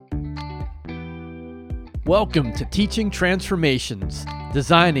Welcome to Teaching Transformations,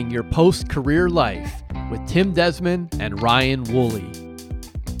 Designing Your Post-Career Life with Tim Desmond and Ryan Woolley.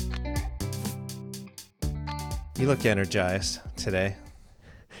 You look energized today.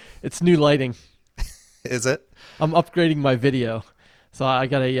 It's new lighting. Is it? I'm upgrading my video. So I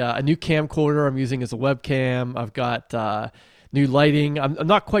got a new camcorder I'm using as a webcam. I've got new lighting. I'm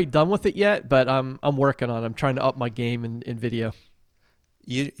not quite done with it yet, but I'm working on it. I'm trying to up my game in video.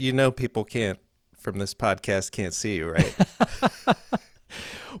 You know people from this podcast can't see you, right?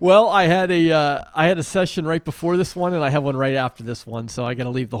 Well, I had a session right before this one, and I have one right after this one, so I got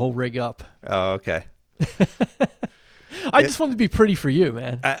to leave the whole rig up. Oh, okay. I just wanted to be pretty for you,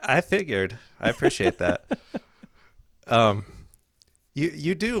 man. I figured. I appreciate that.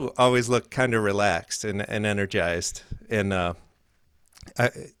 You do always look kind of relaxed and energized, and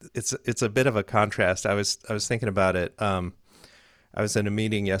it's a bit of a contrast. I was thinking about it. I was in a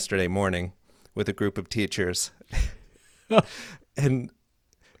meeting yesterday morning with a group of teachers, and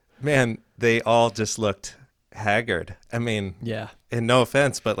man, they all just looked haggard. I mean, yeah. And no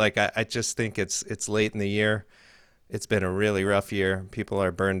offense, but like I just think it's late in the year. It's been a really rough year. People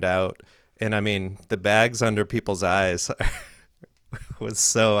are burned out, and I mean the bags under people's eyes was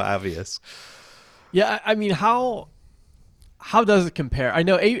so obvious. Yeah, I mean, how does it compare? I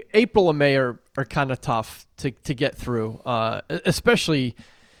know April and May are kind of tough to get through, especially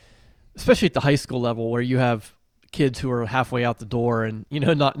at the high school level where you have kids who are halfway out the door and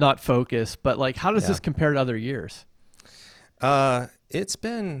not focused. But like, how does this compare to other years? It's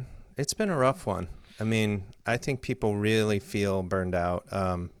been a rough one. I mean, I think people really feel burned out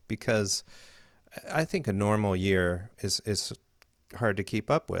because I think a normal year is hard to keep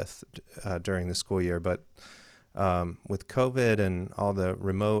up with during the school year, but with COVID and all the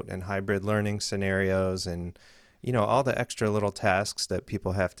remote and hybrid learning scenarios and all the extra little tasks that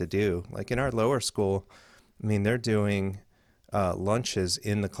people have to do, like in our lower school, I mean, they're doing lunches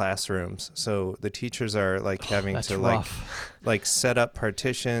in the classrooms, so the teachers are like having to rough. like set up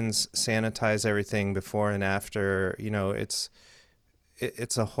partitions, sanitize everything before and after.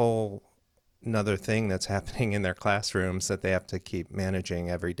 It's a whole another thing that's happening in their classrooms that they have to keep managing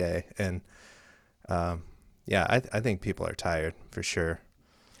every day. And I think people are tired for sure.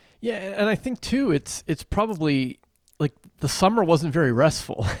 Yeah, and I think too, it's probably like the summer wasn't very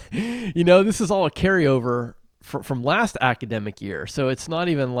restful. This is all a carryover from last academic year, so it's not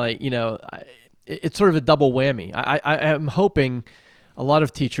even like it's sort of a double whammy. I am hoping a lot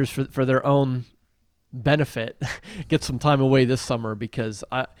of teachers for their own benefit get some time away this summer, because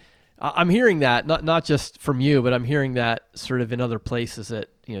I'm hearing that not just from you, but I'm hearing that sort of in other places that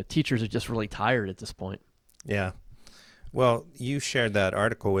teachers are just really tired at this point. Yeah. Well, you shared that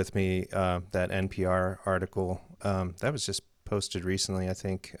article with me, that NPR article that was just posted recently, I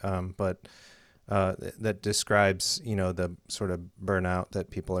think, but that describes, the sort of burnout that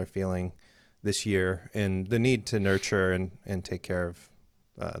people are feeling this year and the need to nurture and take care of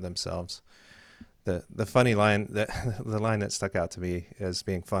themselves. The funny line, the line that stuck out to me as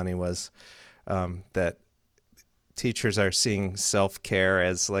being funny was that teachers are seeing self-care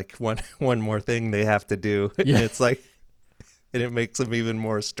as like one more thing they have to do. Yeah. And it's like, and it makes them even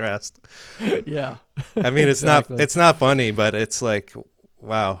more stressed. Yeah. I mean, it's Exactly. it's not funny, but it's like,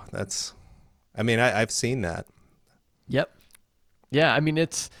 wow, I've seen that. Yep. Yeah. I mean,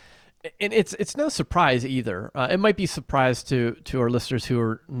 it's no surprise either. It might be a surprise to our listeners who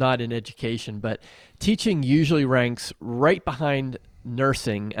are not in education, but teaching usually ranks right behind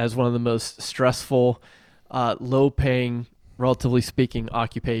nursing as one of the most stressful, low-paying, relatively speaking,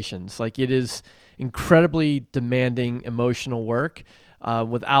 occupations. Like, it is incredibly demanding emotional work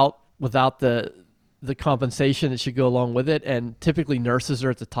without the compensation that should go along with it. And typically nurses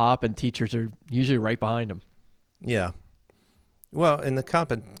are at the top and teachers are usually right behind them. Yeah. Well, in the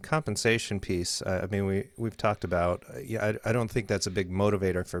compensation piece, I mean, we've talked about, I don't think that's a big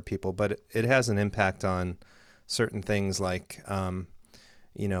motivator for people, but it has an impact on certain things like,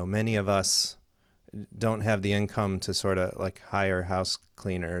 many of us don't have the income to sort of like hire house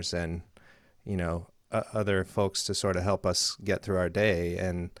cleaners and, other folks to sort of help us get through our day.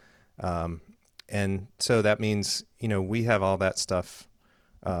 And so that means, we have all that stuff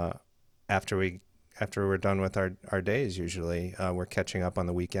after we're done with our days. Usually we're catching up on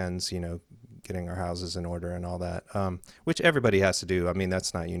the weekends, getting our houses in order and all that, which everybody has to do. I mean,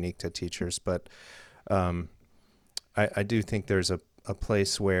 that's not unique to teachers, but I do think there's a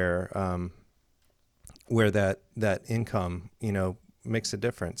place where that income, makes a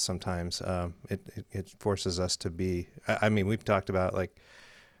difference sometimes. It forces us to be, I mean, we've talked about like,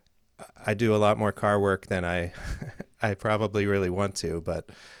 I do a lot more car work than I probably really want to, but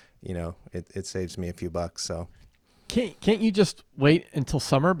it saves me a few bucks. So Can't you just wait until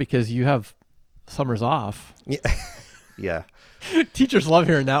summer because you have summers off? yeah, yeah, Teachers love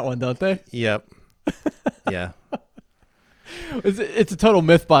hearing that one, don't they? yep, yeah, It's a total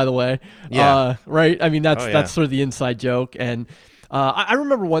myth, by the way. yeah, Right? I mean, oh yeah, that's sort of the inside joke. And I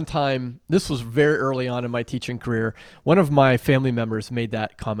remember one time, this was very early on in my teaching career. One of my family members made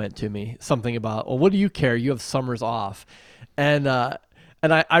that comment to me, something about, "Well, what do you care? You have summers off." And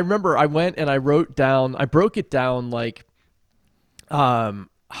I remember I went and I broke it down like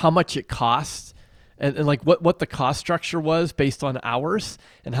how much it cost and like what the cost structure was based on hours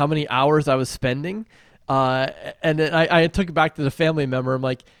and how many hours I was spending. And then I took it back to the family member. I'm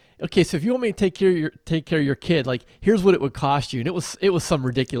like, okay, so if you want me to take care of your kid, like here's what it would cost you. And it was some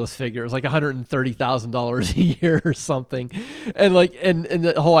ridiculous figure. It was like $130,000 a year or something. And like and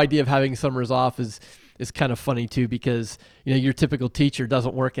the whole idea of having summers off is kind of funny too, because your typical teacher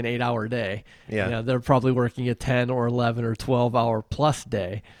doesn't work an 8-hour day. yeah, They're probably working a 10 or 11 or 12-hour plus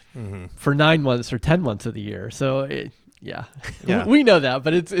day hmm, for 9 months or 10 months of the year. So yeah, yeah, we know that,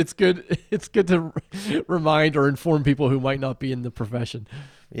 but it's good. It's good to remind or inform people who might not be in the profession.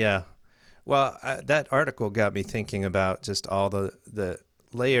 yeah. Well, that article got me thinking about just all the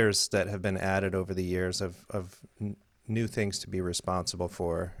layers that have been added over the years of new things to be responsible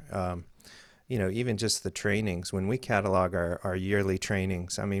for. Even just the trainings. When we catalog our yearly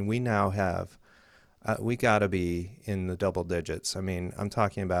trainings, I mean, we now have, we got to be in the double digits. I mean, I'm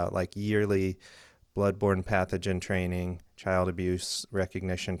talking about like yearly bloodborne pathogen training, child abuse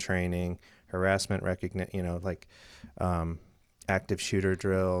recognition training, harassment recognition, like active shooter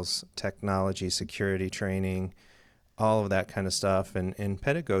drills, technology security training, all of that kind of stuff. And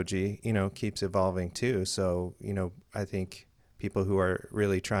pedagogy, keeps evolving too. So, I think people who are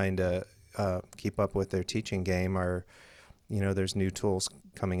really trying to keep up with their teaching game are, there's new tools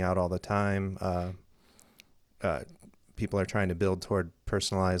coming out all the time. People are trying to build toward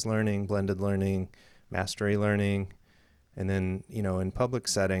personalized learning, blended learning, mastery learning. And then, in public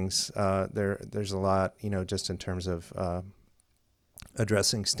settings, there's a lot, just in terms of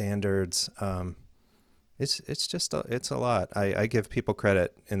addressing standards. It's a lot. I give people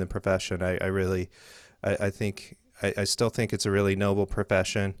credit in the profession. I really, I think, I still think it's a really noble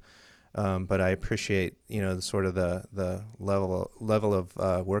profession. But I appreciate, the sort of the level of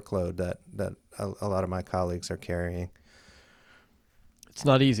workload that a lot of my colleagues are carrying. It's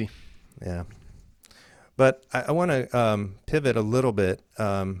not easy. Yeah. But I want to pivot a little bit,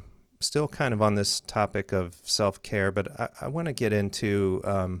 still kind of on this topic of self-care, but I want to get into,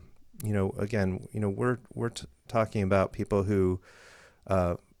 again, we're talking about people who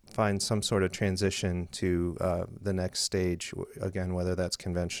find some sort of transition to the next stage, again, whether that's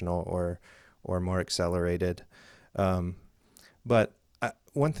conventional or more accelerated. But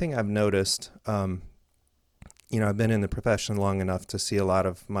one thing I've noticed, I've been in the profession long enough to see a lot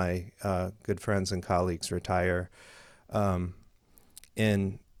of my good friends and colleagues retire. And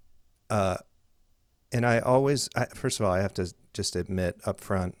I always, first of all, I have to just admit up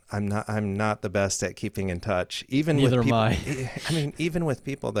front, I'm not the best at keeping in touch, even Neither with people. am I. I mean, even with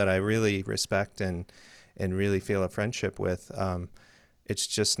people that I really respect and really feel a friendship with, it's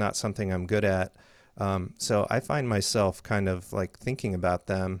just not something I'm good at. So I find myself kind of like thinking about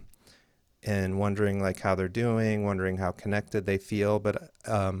them and wondering like how they're doing, wondering how connected they feel. But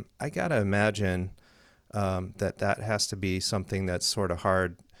I gotta imagine that has to be something that's sort of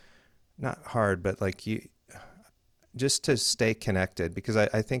hard. Not hard, but like you just to stay connected, because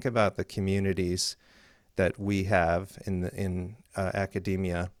I think about the communities that we have in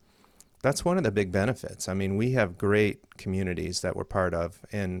academia. That's one of the big benefits. I mean, we have great communities that we're part of,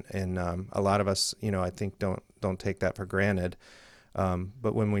 and a lot of us, I think don't take that for granted.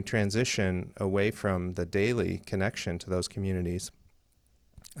 But when we transition away from the daily connection to those communities,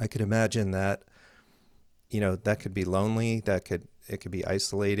 I could imagine that, that could be lonely, it could be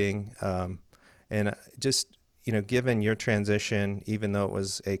isolating. And just, given your transition, even though it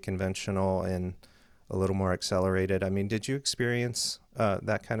was a conventional and a little more accelerated, I mean, did you experience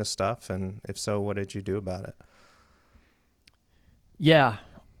that kind of stuff? And if so, what did you do about it? Yeah.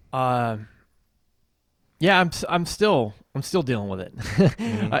 Yeah, I'm still dealing with it.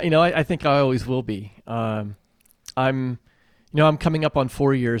 Mm-hmm. I think I always will be. I'm coming up on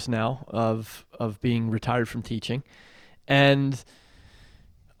 4 years now of being retired from teaching, and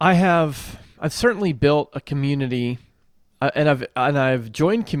I've certainly built a community, and I've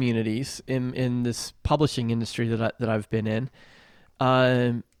joined communities in this publishing industry that I've been in.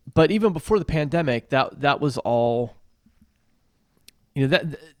 But even before the pandemic, that was all,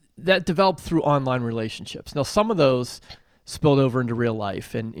 that developed through online relationships. Now, some of those spilled over into real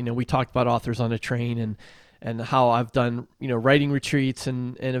life. And we talked about Authors on a Train, and how I've done writing retreats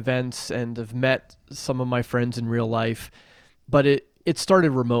and events, and have met some of my friends in real life, but it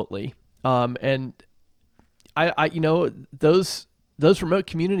started remotely. And I those remote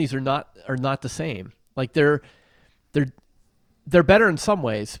communities are not the same. Like they're better in some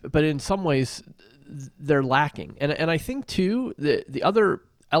ways, but in some ways they're lacking. And I think too, the other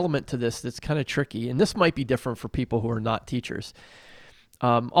element to this that's kind of tricky, and this might be different for people who are not teachers.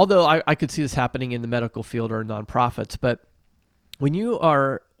 Although I could see this happening in the medical field or nonprofits, but when you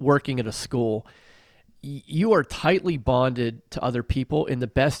are working at a school, you are tightly bonded to other people in the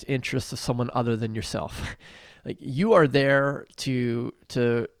best interest of someone other than yourself. Like, you are there to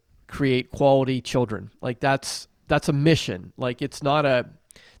create quality children. Like, that's a mission. Like, it's not a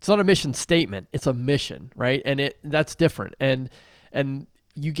mission statement. It's a mission, right? And that's different. And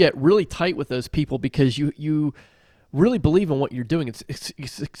you get really tight with those people because you really believe in what you're doing. It's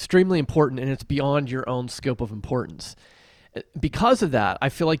extremely important, and it's beyond your own scope of importance. Because of that, I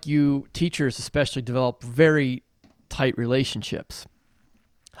feel like you teachers especially develop very tight relationships.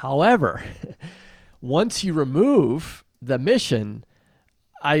 However, once you remove the mission,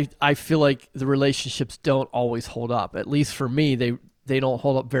 I feel like the relationships don't always hold up. At least for me, they don't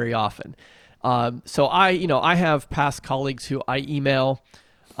hold up very often. So I have past colleagues who I email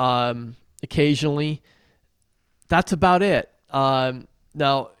occasionally. That's about it.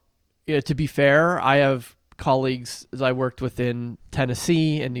 Now, to be fair, I have colleagues as I worked with in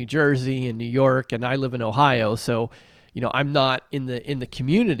Tennessee and New Jersey and New York, and I live in Ohio. So, I'm not in the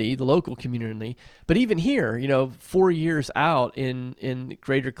community, the local community. But even here, 4 years out in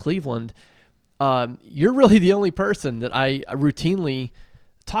greater Cleveland, you're really the only person that I routinely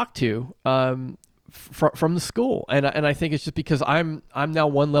talk to from the school. And I think it's just because I'm now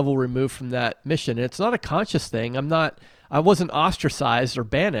one level removed from that mission. And it's not a conscious thing. I wasn't ostracized or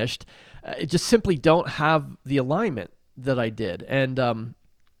banished. It just simply don't have the alignment that I did. And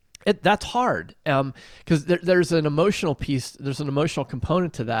that's hard because there's an emotional piece. There's an emotional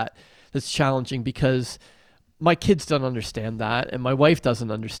component to that that's challenging, because my kids don't understand that, and my wife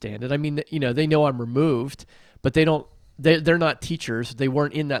doesn't understand it. I mean, they know I'm removed, but they're not teachers. They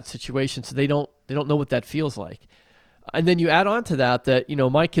weren't in that situation, so they don't know what that feels like. And then you add on to that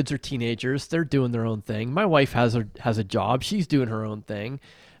my kids are teenagers. They're doing their own thing. My wife has a job. She's doing her own thing.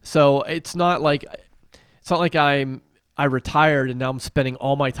 So it's not like I retired and now I'm spending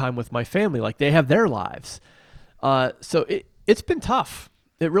all my time with my family. Like, they have their lives. So it's been tough.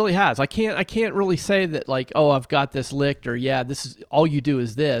 It really has. I can't really say that, like, oh, I've got this licked, or yeah, this is all you do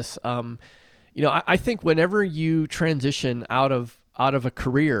is this. I think whenever you transition out of a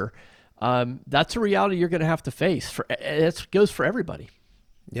career, that's a reality you're going to have to face. It goes for everybody.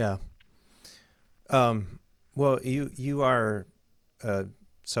 Yeah. Well, you are a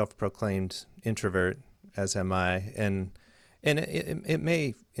self-proclaimed introvert, as am I, and it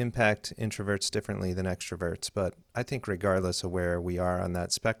may impact introverts differently than extroverts, but I think regardless of where we are on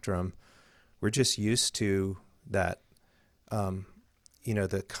that spectrum, we're just used to that,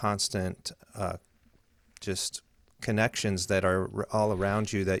 the constant just connections that are all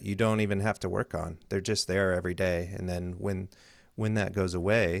around you that you don't even have to work on. They're just there every day. And then when that goes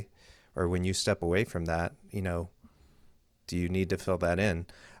away, or when you step away from that, do you need to fill that in?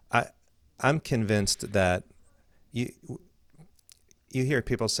 I'm convinced that you hear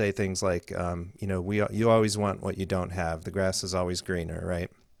people say things like, you always want what you don't have. The grass is always greener, right?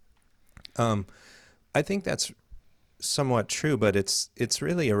 I think that's somewhat true, but it's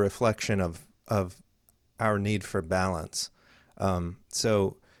really a reflection of our need for balance.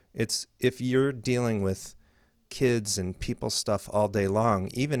 So it's, if you're dealing with kids and people stuff all day long,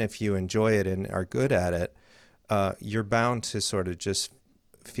 even if you enjoy it and are good at it, you're bound to sort of just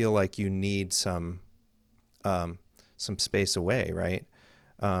feel like you need some space away, right?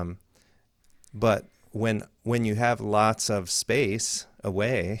 But when you have lots of space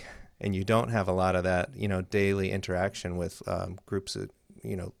away and you don't have a lot of that, daily interaction with groups of,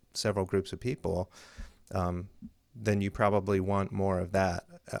 several groups of people, then you probably want more of that.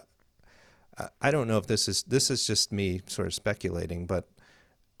 I don't know if this is just me sort of speculating, but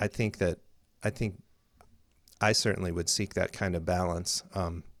I think I certainly would seek that kind of balance.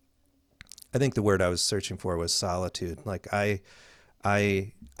 I think the word I was searching for was solitude. Like, I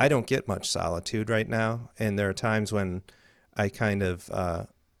don't get much solitude right now, and there are times when I kind of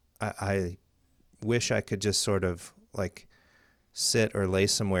I wish I could just sort of like sit or lay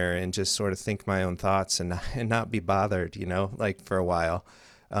somewhere and just sort of think my own thoughts and not be bothered, like, for a while.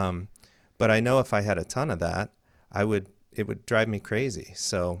 But I know if I had a ton of that, it would drive me crazy.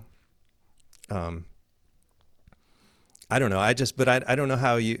 So I don't know. I don't know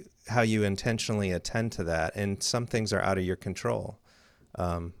how you intentionally attend to that. And some things are out of your control.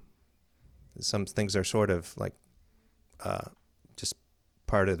 Um, some things are sort of like just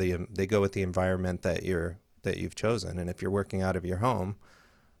part of they go with the environment that you've chosen. And if you're working out of your home,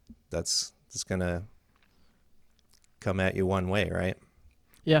 that's going to come at you one way, right?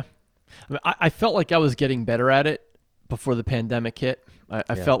 Yeah. I mean, I felt like I was getting better at it before the pandemic hit. I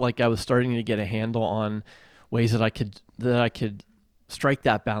Yeah. felt like I was starting to get a handle on ways that I could strike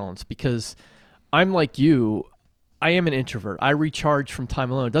that balance because I'm like you. I am an introvert. I recharge from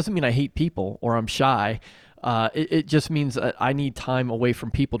time alone. It doesn't mean I hate people or I'm shy. It just means that I need time away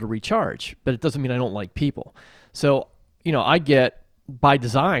from people to recharge, but it doesn't mean I don't like people. So, I get by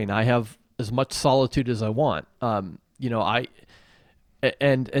design, I have as much solitude as I want. And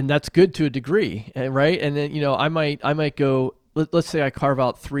that's good to a degree, right? And then, I might go, let's say I carve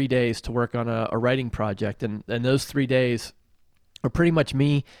out 3 days to work on a writing project. And those 3 days are pretty much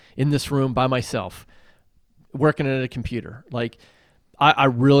me in this room by myself working at a computer. Like I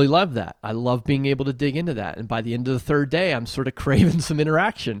really love that. I love being able to dig into that. And by the end of the third day, I'm sort of craving some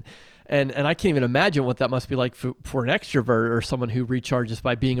interaction. And I can't even imagine what that must be like for an extrovert or someone who recharges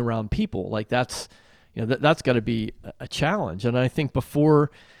by being around people. Like that's got to be a challenge. And I think before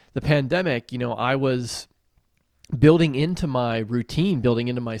the pandemic, I was building into my routine, building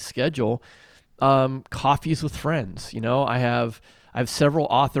into my schedule, coffees with friends. I have several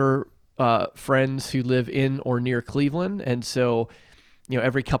author friends who live in or near Cleveland, and so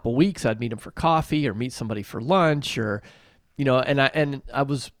every couple weeks I'd meet them for coffee or meet somebody for lunch, or and I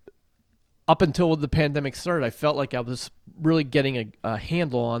was up until the pandemic started. I felt like I was really getting a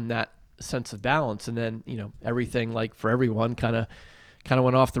handle on that sense of balance, and then everything, like for everyone, kind of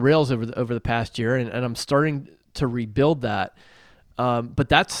went off the rails over the past year, and I'm starting to rebuild that. But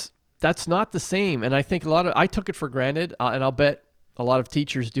that's not the same, and I think I took it for granted, and I'll bet a lot of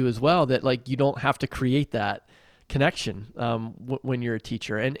teachers do as well, that like you don't have to create that connection when you're a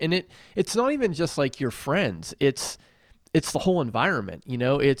teacher, and it's not even just like your friends, it's the whole environment.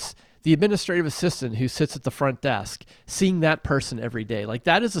 It's the administrative assistant who sits at the front desk, seeing that person every day. Like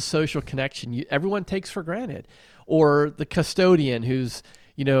that is a social connection everyone takes for granted. Or the custodian who's,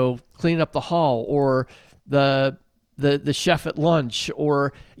 cleaning up the hall, or the chef at lunch,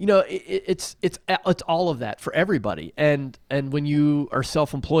 or it's all of that for everybody. And when you are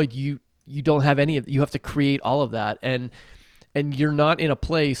self-employed, you don't have any of, you have to create all of that, and you're not in a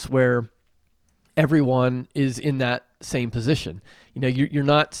place where everyone is in that same position. You're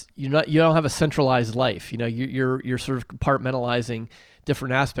not, you don't have a centralized life. You're sort of compartmentalizing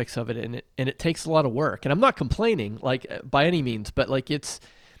different aspects of it, and it takes a lot of work. And I'm not complaining, like, by any means, but like it's,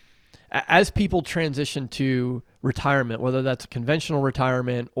 as people transition to retirement, whether that's a conventional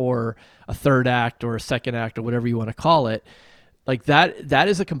retirement or a third act or a second act or whatever you want to call it, like that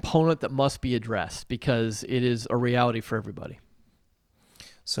is a component that must be addressed because it is a reality for everybody.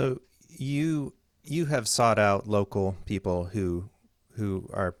 So you have sought out local people who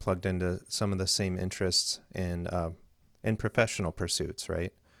are plugged into some of the same interests in professional pursuits,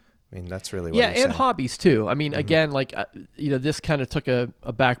 right? I mean, that's really what Yeah, you're and saying. hobbies too. I mean, Hmm. again, like this kind of took a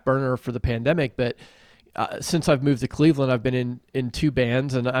back burner for the pandemic, but since I've moved to Cleveland, I've been in two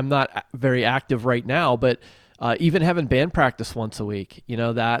bands, and I'm not very active right now. But even having band practice once a week,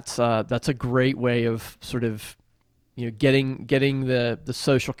 that's a great way of sort of getting the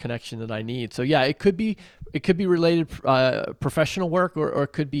social connection that I need. So yeah, it could be related professional work, or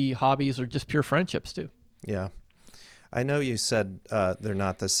it could be hobbies or just pure friendships too. Yeah. I know you said they're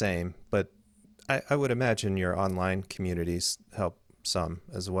not the same, but I would imagine your online communities help some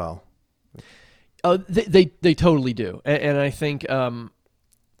as well. Oh, they totally do, and I think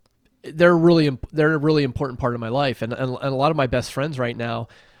they're a really important part of my life, and a lot of my best friends right now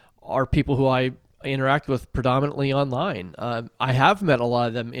are people who I interact with predominantly online. I have met a lot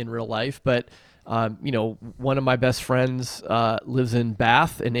of them in real life, but one of my best friends lives in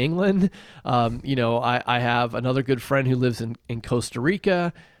Bath in England. I have another good friend who lives in Costa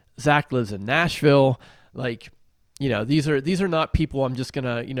Rica. Zach lives in Nashville. Like, these are not people I'm just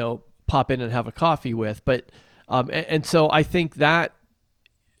gonna pop in and have a coffee with. But and so I think that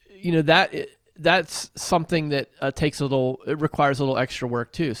that's something that it requires a little extra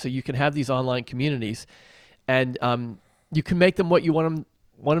work too. So you can have these online communities, and you can make them what you want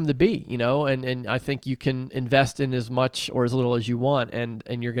them to be, and I think you can invest in as much or as little as you want, and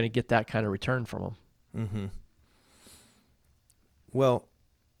you're going to get that kind of return from them. Hmm. Well,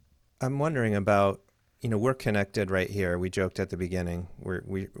 I'm wondering about, we're connected right here. We joked at the beginning.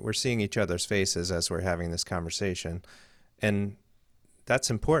 We're seeing each other's faces as we're having this conversation, and that's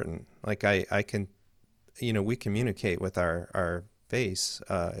important. Like we communicate with our face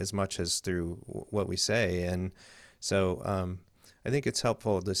as much as through what we say. And so I think it's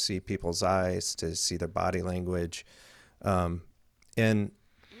helpful to see people's eyes, to see their body language. And,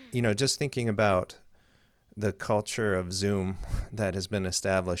 just thinking about the culture of Zoom that has been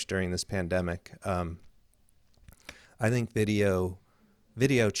established during this pandemic, I think video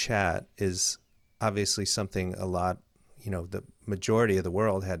chat is obviously something a lot, the majority of the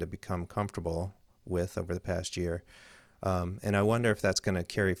world had to become comfortable with over the past year. And I wonder if that's going to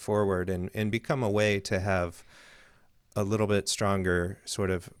carry forward and become a way to have a little bit stronger sort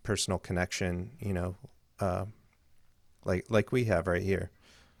of personal connection, like we have right here.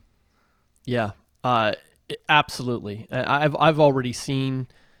 Yeah, absolutely. I've already seen.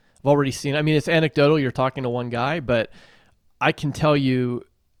 I mean, it's anecdotal. You're talking to one guy, but I can tell you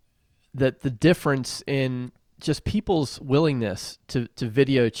that the difference in just people's willingness to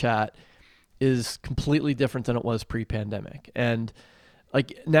video chat is completely different than it was pre-pandemic. And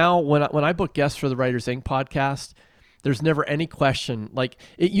like now, when I book guests for the Writers Inc. podcast, there's never any question. Like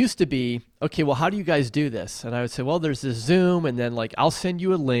it used to be, okay, well, how do you guys do this? And I would say, well, there's this Zoom, and then like I'll send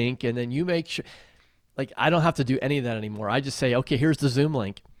you a link, and then you make sure. Like I don't have to do any of that anymore. I just say, okay, here's the Zoom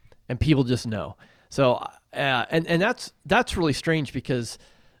link, and people just know. So, and that's really strange because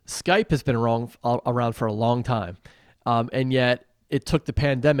Skype has been around for a long time, and yet it took the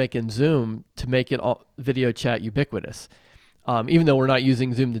pandemic and Zoom to make it all video chat ubiquitous. Even though we're not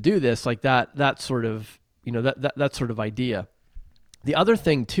using Zoom to do this, like that sort of that sort of idea. The other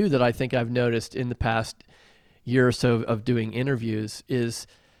thing too that I think I've noticed in the past year or so of doing interviews is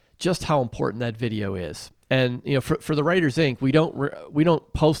just how important that video is. And for the Writers Inc., we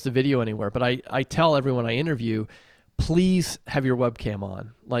don't post the video anywhere, but I tell everyone I interview, please have your webcam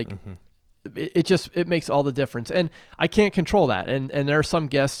on. Like it makes all the difference. And I can't control that. And there are some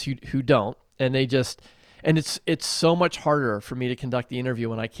guests who don't, and it's so much harder for me to conduct the interview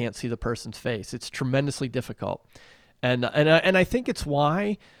when I can't see the person's face. It's tremendously difficult. And I think it's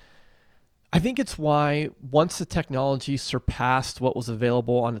why once the technology surpassed what was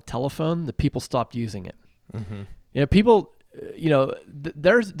available on a telephone, the people stopped using it. People,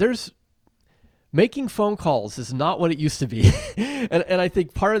 there's making phone calls is not what it used to be. and I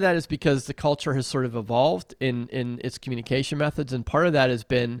think part of that is because the culture has sort of evolved in its communication methods. And part of that has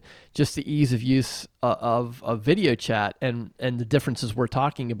been just the ease of use of video chat and the differences we're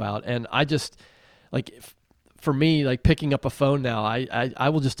talking about. And I just for me, like picking up a phone now, I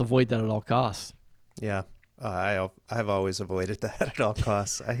will just avoid that at all costs. Yeah. I've always avoided that at all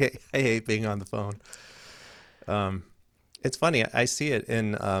costs. I hate being on the phone. It's funny. I see it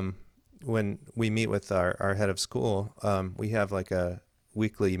in, when we meet with our head of school, we have like a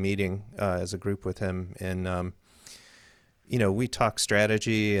weekly meeting as a group with him, and we talk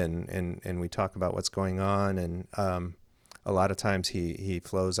strategy and we talk about what's going on, and a lot of times he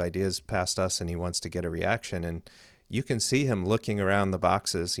flows ideas past us and he wants to get a reaction, and you can see him looking around the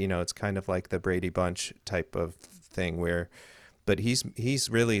boxes. It's kind of like the Brady Bunch type of thing but he's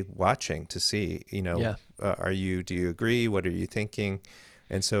really watching to see, Yeah. Do you agree? What are you thinking?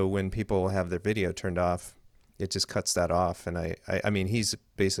 And so when people have their video turned off, it just cuts that off. And I mean, he's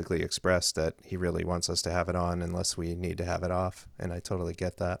basically expressed that he really wants us to have it on unless we need to have it off. And I totally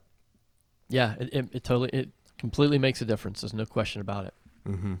get that. Yeah, it completely makes a difference. There's no question about it.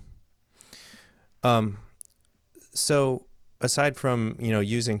 Mm-hmm. So aside from,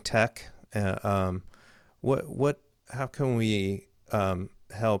 using tech, how can we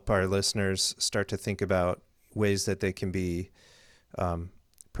help our listeners start to think about ways that they can be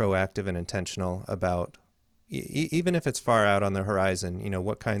proactive and intentional about, even if it's far out on the horizon,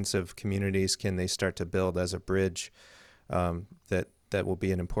 what kinds of communities can they start to build as a bridge that will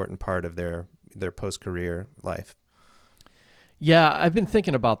be an important part of their post-career life? Yeah, I've been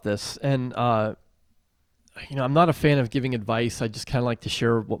thinking about this, and I'm not a fan of giving advice. I just kind of like to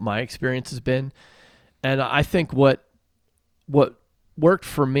share what my experience has been, and I think what worked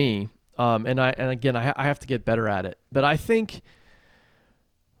for me, and again I have to get better at it, but I think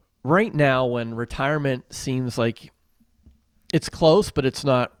right now when retirement seems like it's close, but it's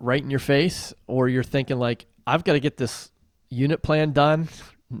not right in your face, or you're thinking like, I've got to get this unit plan done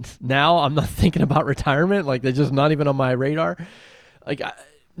now. I'm not thinking about retirement. Like they're just not even on my radar.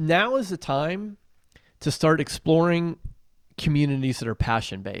 Now is the time to start exploring communities that are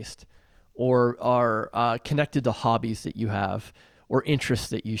passion-based or are connected to hobbies that you have or interests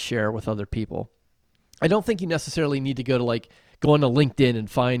that you share with other people. I don't think you necessarily need to go onto LinkedIn and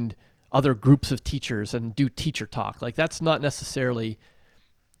find other groups of teachers and do teacher talk. Like that's not necessarily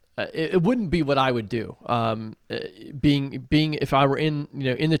it wouldn't be what I would do. Being if I were in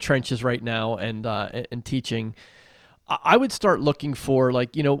in the trenches right now and teaching, I would start looking for,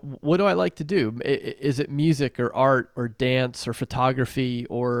 like, what do I like to do? Is it music or art or dance or photography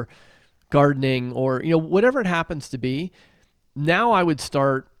or gardening or whatever it happens to be. Now I would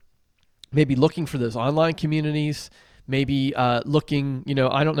start maybe looking for those online communities, maybe looking,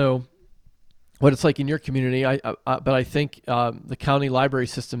 I don't know what it's like in your community, but I think the county library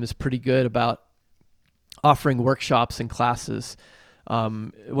system is pretty good about offering workshops and classes,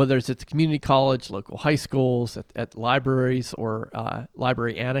 whether it's at the community college, local high schools, at libraries, or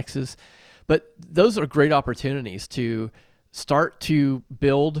library annexes. But those are great opportunities to start to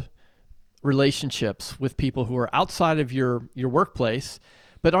build relationships with people who are outside of your workplace,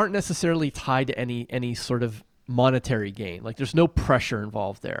 but aren't necessarily tied to any sort of monetary gain. Like, there's no pressure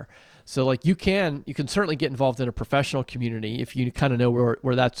involved there. So, like, you can certainly get involved in a professional community if you kind of know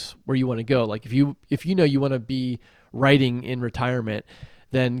where that's where you want to go. Like, if you know you want to be writing in retirement,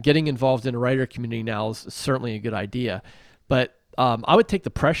 then getting involved in a writer community now is certainly a good idea. But I would take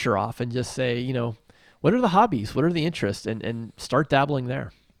the pressure off and just say, what are the hobbies? What are the interests? And start dabbling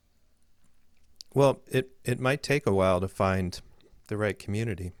there. Well, it might take a while to find the right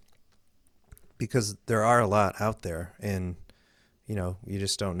community because there are a lot out there, and you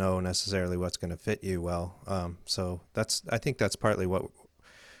just don't know necessarily what's going to fit you well. So I think that's partly what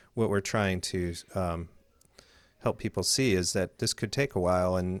we're trying to help people see, is that this could take a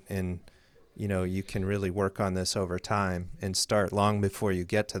while, and you can really work on this over time and start long before you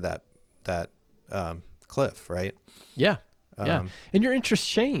get to that cliff, right? Yeah, yeah. And your interests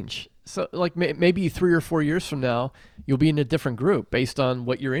change. So, like, maybe 3 or 4 years from now, you'll be in a different group based on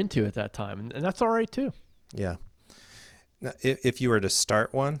what you're into at that time, and that's all right too. Yeah. Now, if you were to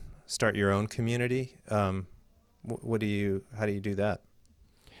start your own community, how do you do that?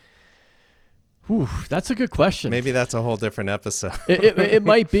 Whew, that's a good question. Maybe that's a whole different episode. It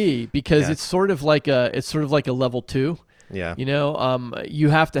might be, because Yeah. it's sort of like a level 2. Yeah. You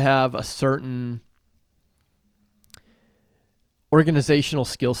have to have a certain organizational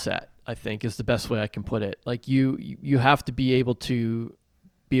skill set, I think, is the best way I can put it. Like, you have to be able to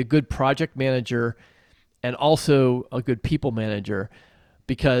be a good project manager and also a good people manager,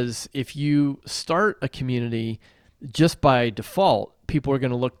 because if you start a community, just by default, people are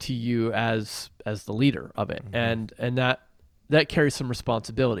going to look to you as the leader of it, and that carries some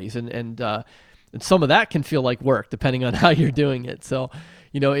responsibilities, and some of that can feel like work depending on how you're doing it. So,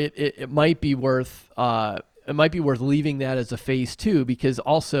 it might be worth leaving that as a phase 2, because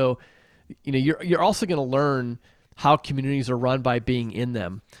also, you're also going to learn how communities are run by being in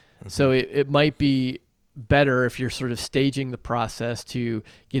them. Mm-hmm. So it might be better if you're sort of staging the process to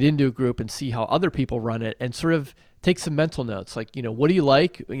get into a group and see how other people run it, and sort of take some mental notes. Like, what do you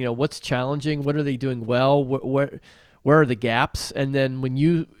like? What's challenging? What are they doing well? Where are the gaps? And then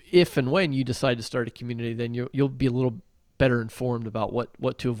if and when you decide to start a community, then you'll be a little better informed about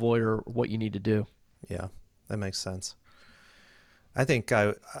what to avoid or what you need to do. Yeah, that makes sense. I think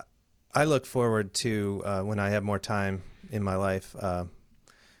I look forward to when I have more time in my life,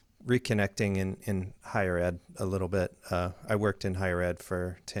 reconnecting in higher ed a little bit. I worked in higher ed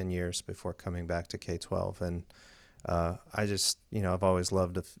for 10 years before coming back to K-12, and I just, I've always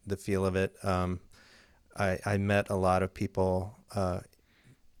loved the feel of it. I met a lot of people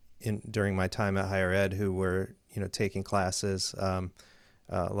during my time at higher ed who were, taking classes. A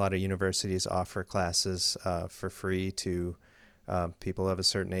lot of universities offer classes for free to people of a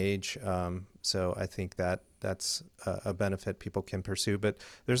certain age. So I think that's a benefit people can pursue. But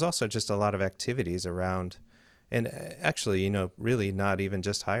there's also just a lot of activities around, and actually, really not even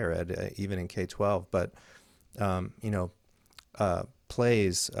just higher ed, even in K-12, but,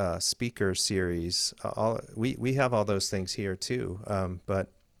 plays, speaker series, we have all those things here too.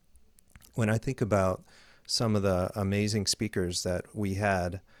 But when I think about some of the amazing speakers that we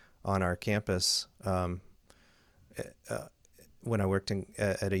had on our campus, when I worked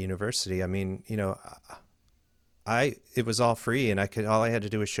at a university, I mean, it was all free, and all I had to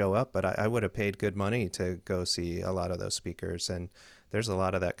do was show up, but I would have paid good money to go see a lot of those speakers, and there's a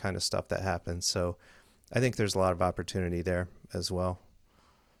lot of that kind of stuff that happens. So I think there's a lot of opportunity there as well.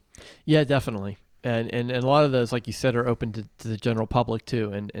 Yeah, definitely. And a lot of those, like you said, are open to the general public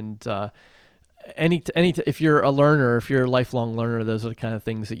too. And if you're a learner, if you're a lifelong learner, those are the kind of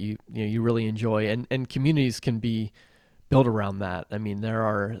things that you really enjoy, and communities can be built around that. I mean, there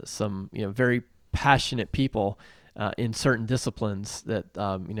are some very passionate people in certain disciplines that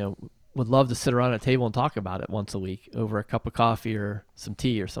would love to sit around a table and talk about it once a week over a cup of coffee or some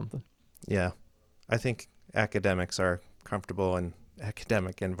tea or something. Yeah, I think academics are comfortable and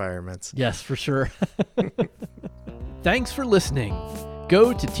academic environments. Yes, for sure. Thanks for listening.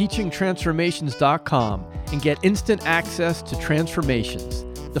 Go to teachingtransformations.com and get instant access to Transformations,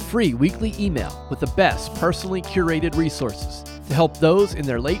 the free weekly email with the best personally curated resources to help those in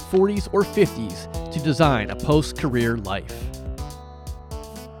their late 40s or 50s to design a post-career life.